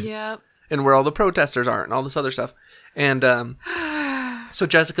 Yep. and where all the protesters aren't and all this other stuff. And so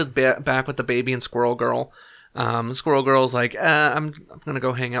Jessica's back with the baby and Squirrel Girl. Squirrel Girl's like, I'm gonna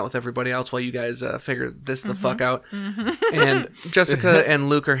go hang out with everybody else while you guys figure this the fuck out. And Jessica and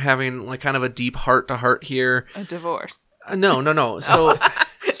Luke are having like kind of a deep heart-to-heart here. A divorce. No. So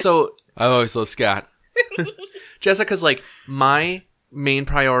I always love Scott. Jessica's like, my main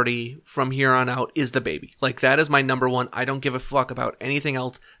priority from here on out is the baby. Like, that is my number one. I don't give a fuck about anything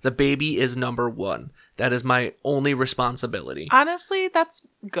else. The baby is number one. That is my only responsibility. Honestly, that's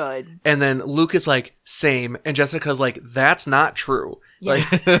good. And then Luke is like, same. And Jessica's like, that's not true. Yeah.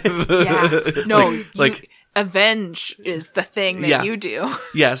 Like, Yeah. No, like- avenge is the thing that Yeah. you do.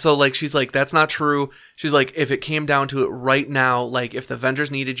 yeah. So like, she's like, that's not true. She's like, if it came down to it right now, like if the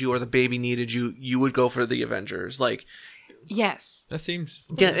Avengers needed you or the baby needed you, you would go for the Avengers. Like, Yes. That seems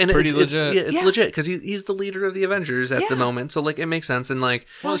yeah, and pretty legit. It's Yeah. legit because he's the leader of the Avengers at the Yeah. moment. So like, it makes sense. And like,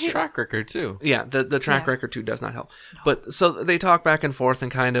 Well, his track record too. yeah, the track Yeah. record too does not help. But so they talk back and forth and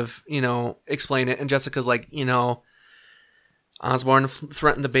kind of, explain it. And Jessica's like, Osborn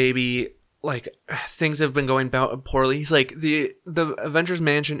threatened the baby. like things have been going poorly. He's like, the Avengers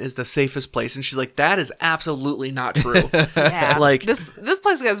Mansion is the safest place, and she's like, that is absolutely not true. Yeah. Like this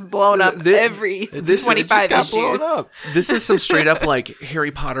place gets blown up every 25 issues. This is some straight up like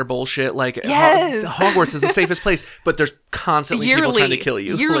Harry Potter bullshit. Like Yes. Hogwarts is the safest place, but there's constantly people trying to kill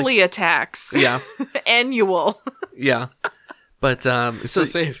you. Yearly Like, attacks. yeah, Annual. yeah. But It's so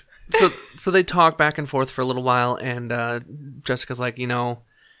safe. so they talk back and forth for a little while, and Jessica's like,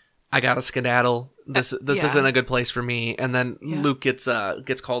 I gotta skedaddle. This yeah. isn't a good place for me. And then Yeah. Luke gets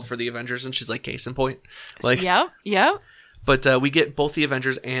called for the Avengers, and she's like, case in point. Like, Yep. but we get both the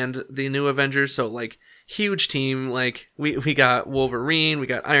Avengers and the new Avengers, so like huge team. Like we got Wolverine, we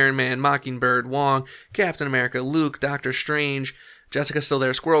got Iron Man, Mockingbird, Wong, Captain America, Luke, Doctor Strange, Jessica's still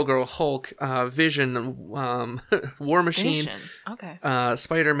there, Squirrel Girl, Hulk, Vision, War Machine, Okay.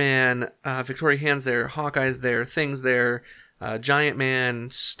 Spider-Man, Victoria Hand's there, Hawkeye's there, Thing's there, Giant Man,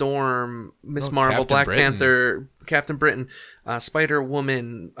 Storm, Miss Marvel, Captain Black Britain. Panther, Captain Britain,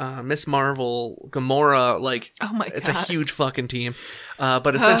 Spider-Woman, Miss Marvel, Gamora. Like, Oh my it's a God. huge fucking team.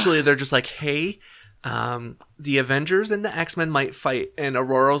 But essentially, they're just like, hey, the Avengers and the X-Men might fight, and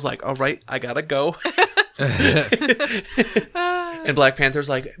Aurora's like, all right, I gotta go. And Black Panther's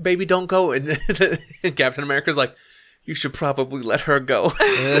like, baby, don't go. And Captain America's like, you should probably let her go.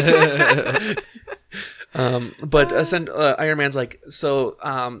 But Iron Man's like, so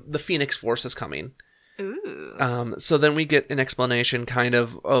the Phoenix Force is coming. Ooh. So then we get an explanation kind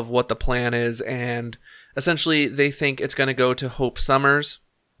of what the plan is, and essentially they think it's going to go to Hope Summers,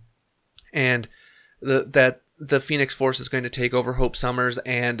 and that the Phoenix Force is going to take over Hope Summers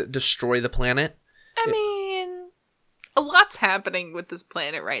and destroy the planet. I mean, a lot's happening with this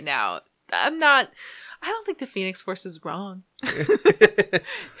planet right now. I don't think the Phoenix Force is wrong.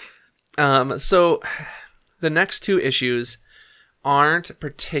 So the next two issues aren't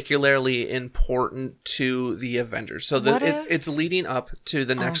particularly important to the Avengers. So it's leading up to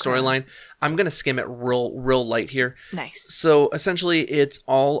the next storyline. I'm going to skim it real light here. Nice. So essentially it's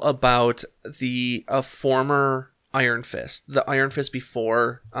all about the former Iron Fist, the Iron Fist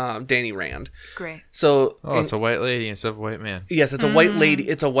before Danny Rand. Great. So It's a white lady instead of a white man. yes, it's a white lady.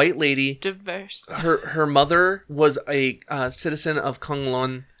 It's a white lady. Diverse. Her mother was a citizen of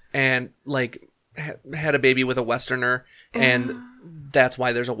Kunlun and like had a baby with a Westerner, and that's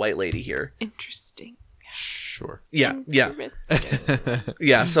why there's a white lady here. Interesting. Sure. Yeah. Interesting.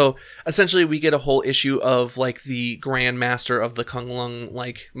 Yeah, so essentially we get a whole issue of like the Grand Master of the Kunlun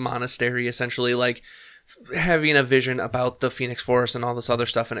like monastery, essentially like having a vision about the Phoenix Force and all this other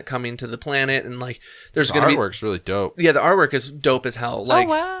stuff, and it coming to the planet, and like there's The gonna be artwork's really dope. the artwork is dope as hell. Like,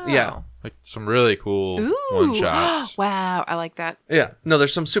 wow. yeah, Like some really cool Ooh. one shots. Wow. I like that. yeah. No,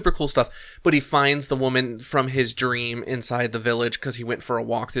 there's some super cool stuff. But he finds the woman from his dream inside the village because he went for a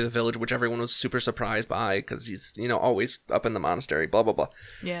walk through the village, which everyone was super surprised by because he's always up in the monastery. Blah blah blah.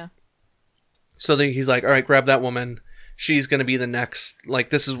 Yeah. So then he's like, all right, grab that woman. She's gonna be the next.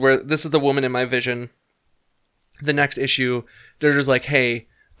 Like this is the woman in my vision. The next issue, they're just like, hey,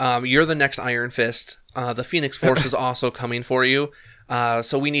 you're the next Iron Fist. The Phoenix Force is also coming for you.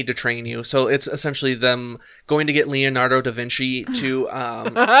 So we need to train you. So it's essentially them going to get Leonardo da Vinci to...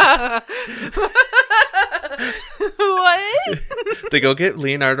 What? they go get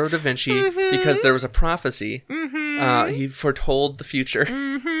Leonardo da Vinci because there was a prophecy. He foretold the future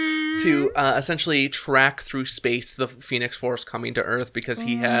to essentially track through space the Phoenix Force coming to Earth because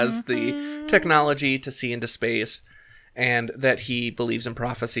he has the technology to see into space and that he believes in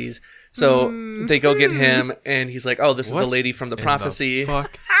prophecies. So they go get him and he's like, oh, this is a lady from the prophecy.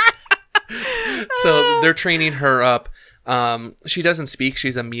 Fuck. So they're training her up. She doesn't speak.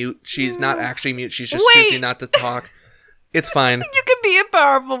 She's a mute. She's not actually mute. She's just Wait. choosing not to talk. It's fine. You can be a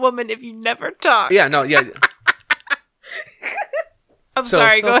powerful woman if you never talk. Yeah, no, yeah. I'm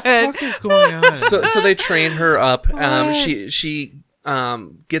sorry. Go ahead. What is going on? So they train her up. She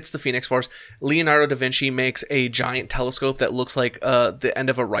gets the Phoenix Force. Leonardo da Vinci makes a giant telescope that looks like the end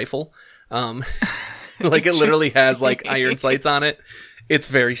of a rifle. Like it literally has like iron sights on it. It's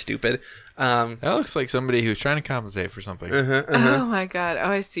very stupid. That looks like somebody who's trying to compensate for something. Oh my god!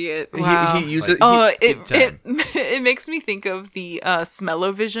 Oh, I see it. Wow. He uses. It makes me think of the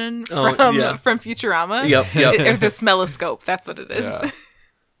Smell-O-Vision from Futurama. Yep. Or the Smelloscope. That's what it is. Yeah.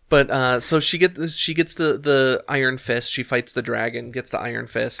 But so she gets the Iron Fist. She fights the dragon, gets the Iron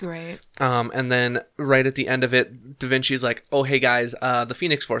Fist. Great. And then right at the end of it, Da Vinci's like, "Oh hey guys, the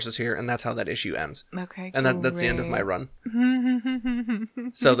Phoenix Force is here," and that's how that issue ends. Okay. And that's the end of my run.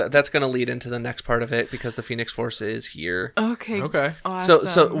 So that's going to lead into the next part of it because the Phoenix Force is here. Okay. Okay. Awesome.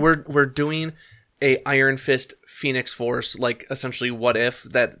 So we're doing a Iron Fist Phoenix Force, like essentially what if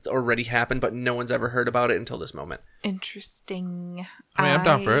that already happened, but no one's ever heard about it until this moment. Interesting. I mean, I'm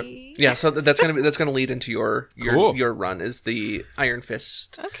down for it. Yeah, so that's gonna lead into your Cool. your run is the Iron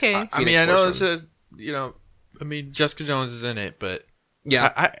Fist. Okay. I mean, I know this is, I mean, Jessica Jones is in it, but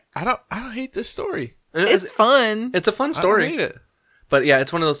Yeah, I don't hate this story. it's fun. It's a fun I story. don't hate it. But yeah,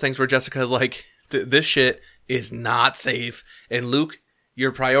 it's one of those things where Jessica's like, this shit is not safe. And Luke,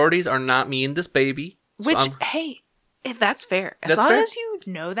 your priorities are not me and this baby. So Which, I'm- hey, if that's fair. As That's long fair. as you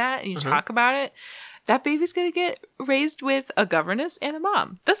know that and you talk about it, that baby's going to get raised with a governess and a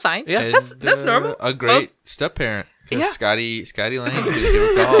mom. That's fine. Yeah. That's normal. A great step parent. Yeah. Scotty Lang is going to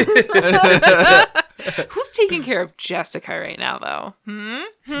give a call. Who's taking care of Jessica right now, though?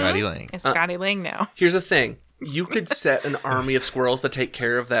 Scotty Lang. It's Scotty Lang now. Here's the thing. You could set an army of squirrels to take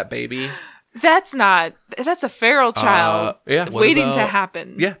care of that baby. That's a feral child yeah. What waiting to about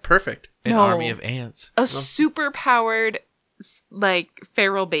happen. Yeah, perfect. An No. army of ants. A super powered, like,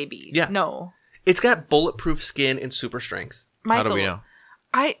 feral baby. Yeah. No. It's got bulletproof skin and super strength. Michael, How do we know?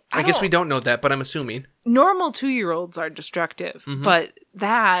 I guess we don't know that, but I'm assuming. Normal 2-year-olds are destructive, but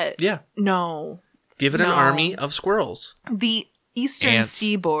that, Yeah. no. Give it an No. army of squirrels. The Eastern Ants.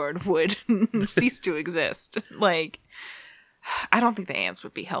 Seaboard would cease to exist. Like, I don't think the ants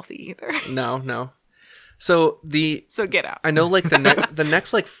would be healthy either. No. So So get out. I know like the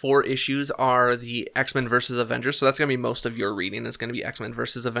next like 4 issues are the X-Men versus Avengers. So that's going to be most of your reading. It's going to be X-Men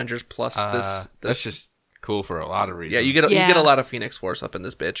versus Avengers plus this. That's just cool for a lot of reasons. Yeah, you get Yeah. a lot of Phoenix Force up in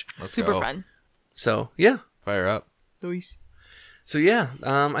this bitch. Let's Super go. fun. So yeah. Fire up. So yeah,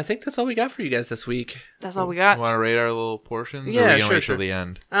 I think that's all we got for you guys this week. That's all we got. Want to rate our little portions? Yeah, or are we gonna sure, wait sure. till the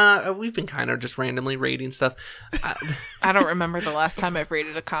end? We've been kind of just randomly rating stuff. I don't remember the last time I've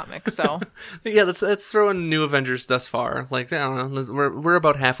rated a comic, so Yeah, let's throw in New Avengers thus far. Like I don't know, we're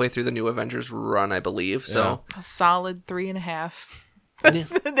about halfway through the New Avengers run, I believe. So a solid 3.5.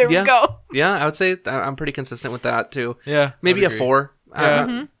 yeah. There we go. Yeah, I would say I'm pretty consistent with that too. Yeah, Maybe I'd a agree. 4.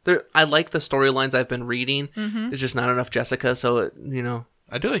 Yeah. I like the storylines I've been reading. It's just not enough Jessica, so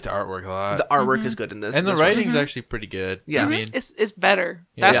I do like the artwork a lot. the artwork is good in this. and the this one. writing's actually pretty good. Yeah. I mean, It's better.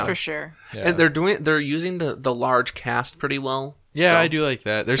 That's Yeah. for sure. yeah. And they're using the large cast pretty well. Yeah, So- I do like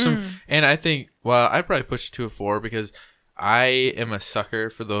that. There's some, and I think, well, I probably push it to a 4 because I am a sucker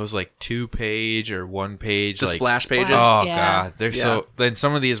for those like 2-page or 1-page The like splash pages. Oh Yeah. god, they're Yeah. so. Then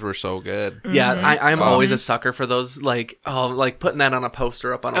some of these were so good. Yeah, I'm always a sucker for those. Like putting that on a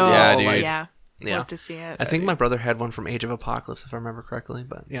poster up on a Oh, wall. Yeah, dude. like- yeah. Yeah. Love to see it. I think my brother had one from Age of Apocalypse, if I remember correctly.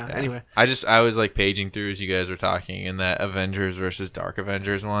 But yeah. Anyway, I was like paging through as you guys were talking, and that Avengers versus Dark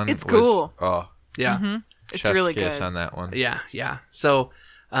Avengers one. It's was, cool. Oh, yeah, It's chef's really kiss good. on that one. yeah. So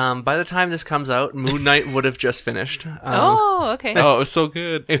by the time this comes out, Moon Knight would have just finished. Oh, okay. Oh, it was so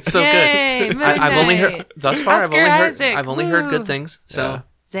good. It's so Yay, good. Moon I've only Knight. heard thus far. Oscar Isaac, I've only heard woo. good things. So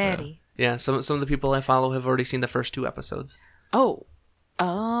Zaddy. yeah, some of the people I follow have already seen the first 2 episodes. Oh,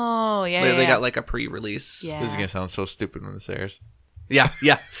 yeah. They yeah. got like a pre-release. Yeah. This is gonna sound so stupid when this airs. Yeah.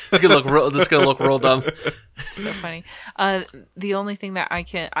 It's gonna look real dumb. So funny. The only thing that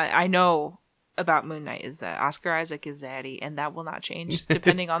I know about Moon Knight is that Oscar Isaac is Zaddy, and that will not change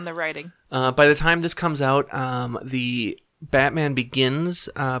depending on the writing. By the time this comes out, the Batman Begins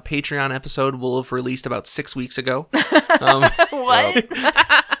Patreon episode will have released about 6 weeks ago. What?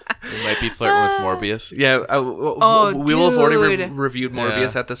 It might be flirting with Morbius. Yeah, we will have already dude. reviewed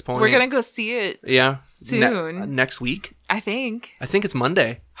Morbius at this point. We're gonna go see it. yeah soon. next week. I think. I think it's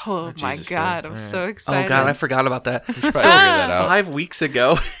Monday. Oh my Jesus, god, good. I'm Alright. so Oh excited. god, I forgot about that. Probably figure that out. 5 weeks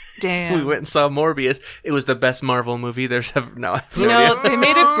ago, Damn. we went and saw Morbius. It was the best Marvel movie there's ever. No, I have no You idea. know, they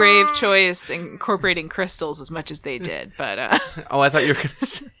made a brave choice incorporating crystals as much as they did, but Oh, I thought you were gonna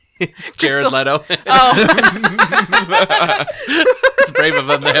say Jared Crystal- Leto. oh, It's brave of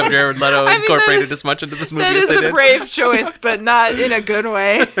them to have Jared Leto I mean, incorporated that is- as much into this movie that as is they a did. brave choice, but not in a good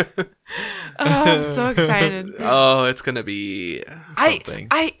way. Oh, I'm so excited. Oh, it's gonna be something.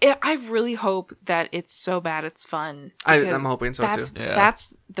 I really hope that it's so bad it's fun. I'm because hoping so, too. Yeah.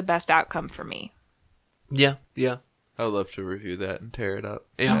 That's the best outcome for me. Yeah. I would love to review that and tear it up.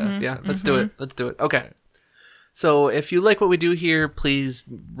 Yeah. Let's do it. Okay. So if you like what we do here, please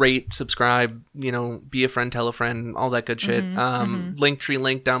rate, subscribe, be a friend, tell a friend, all that good shit. Linktree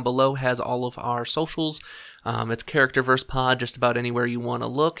link down below has all of our socials. It's Characterverse Pod, just about anywhere you want to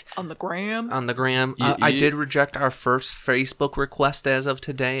look On the gram. on the gram. You- I you- did reject our first Facebook request as of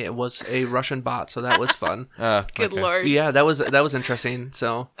today. It was a Russian bot, so that was fun. Good Okay. lord. Yeah, that was interesting.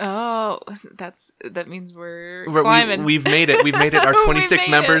 So Oh, that means we're We're- climbing. we've made it. We've made it. Our We 26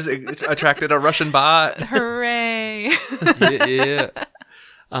 made members attracted a Russian bot. Hooray. yeah.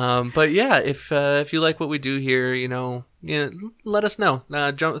 But yeah, if you like what we do here, let us know.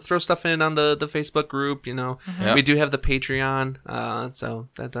 Throw stuff in on the Facebook group. Yeah. We do have the Patreon, so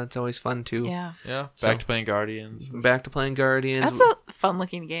that's always fun too. Yeah. Yeah. So- Back to playing Guardians. Back to playing Guardians. That's a fun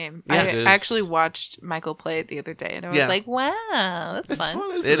looking game. Yeah, I it is. actually watched Michael play it the other day and I was Yeah. like, wow, that's It's fun.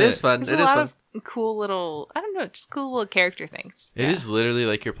 fun, isn't It is fun. There's It a is lot fun. of cool little, I don't know, just cool little character things. It is literally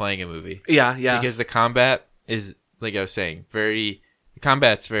like you're playing a movie. Yeah, yeah. Because the combat is, like I was saying, the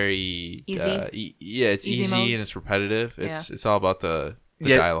combat's very Easy? it's Easy easy mode? and it's repetitive. It's all about the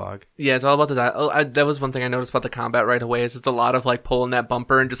Yeah. dialogue. Yeah, it's all about the that was one thing I noticed about the combat right away. Is it's a lot of like pulling that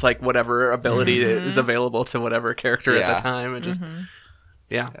bumper and just like whatever ability is available to whatever character at Yeah. the time, and just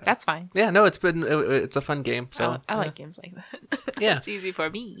That's fine. no, it's a fun game. So I like games like that. Yeah. It's easy for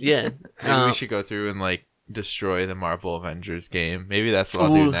me. yeah, Maybe we should go through and like destroy the Marvel Avengers game. Maybe that's what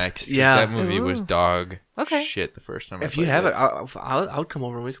I'll do Ooh, next. 'cause yeah. that movie was Ooh. dog Okay. shit the first time. I if you played have it, I would come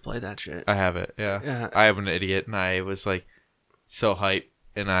over and we could play that shit. I have it. Yeah. Yeah. I am an idiot, and I was like so hyped,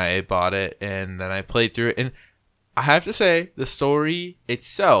 and I bought it, and then I played through it, and I have to say the story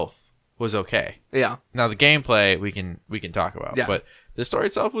itself was okay. Yeah, Now the gameplay we can talk about, Yeah. but the story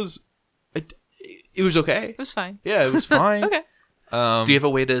itself was it was okay. It was fine. Yeah, it was fine. Okay. do you have a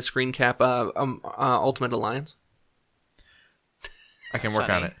way to screen cap Ultimate Alliance? I can That's work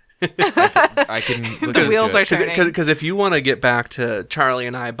on funny. it. I can look The into wheels it. are turning. Because if you want to get back to Charlie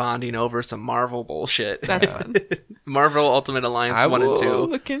and I bonding over some Marvel bullshit, That's fun. Marvel Ultimate Alliance I 1 and will 2.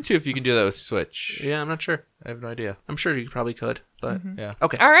 look into if you can do that with Switch. Yeah, I'm not sure. I have no idea. I'm sure you probably could, but Yeah.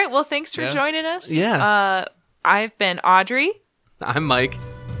 okay. All right. Well, thanks for Yeah. joining us. Yeah. I've been Audrey. I'm Mike.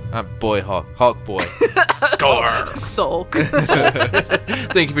 Boy Hulk boy. Score. Sulk.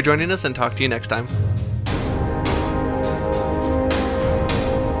 Thank you for joining us, and talk to you next time.